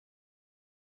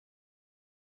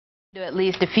At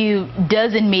least a few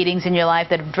dozen meetings in your life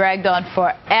that have dragged on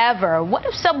forever. What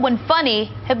if someone funny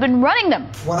had been running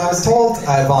them? When I was told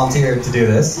I volunteered to do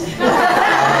this, my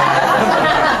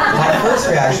first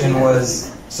reaction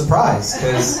was surprise,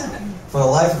 because for the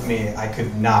life of me, I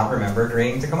could not remember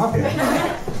agreeing to come up here.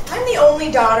 I'm the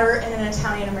only daughter in an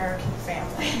Italian-American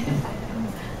family.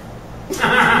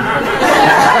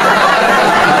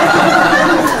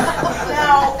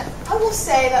 Now, I will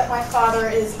say that my father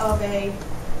is of a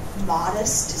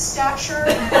modest stature.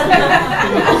 It's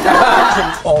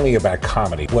only about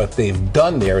comedy. What they've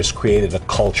done there is created a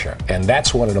culture, and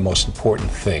that's one of the most important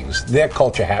things. Their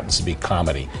culture happens to be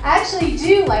comedy. I actually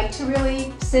do like to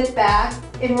really sit back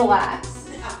and relax.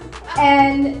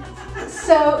 And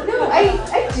so, no, I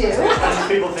do. Sometimes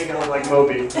people think I look like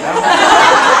Moby.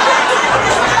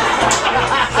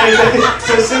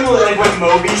 So similar, like when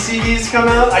Moby CDs come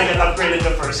out, I get upgraded to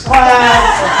first class.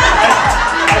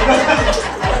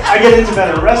 I get into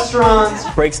better restaurants.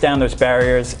 Breaks down those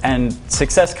barriers, and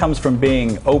success comes from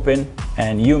being open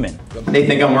and human. They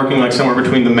think I'm working like somewhere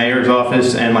between the mayor's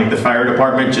office and like the fire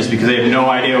department just because they have no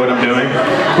idea what I'm doing.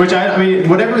 Which I mean,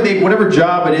 whatever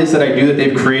job it is that I do that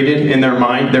they've created in their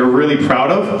mind, they're really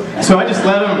proud of. So I just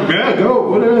let them, yeah, go,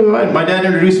 whatever. My dad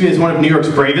introduced me as one of New York's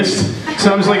bravest.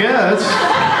 So I'm just like, yeah,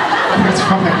 that's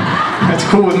fine. That's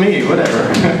cool with me,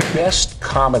 whatever. Best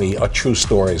comedy are true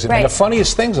stories. Right. And the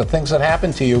funniest things are things that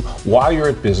happen to you while you're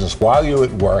at business, while you're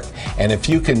at work. And if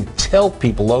you can tell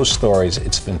people those stories,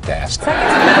 it's fantastic.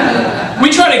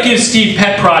 We try to give Steve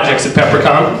pet projects at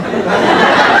Peppercomm.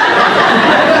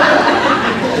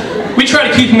 We try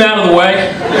to keep him out of the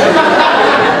way.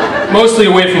 Mostly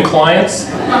away from clients,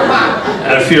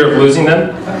 out of fear of losing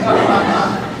them.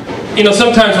 You know,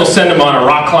 sometimes we'll send him on a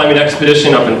rock climbing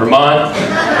expedition up in Vermont.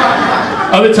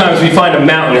 Other times we find a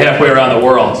mountain halfway around the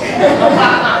world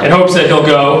in hopes that he'll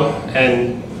go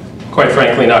and, quite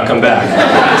frankly, not come back.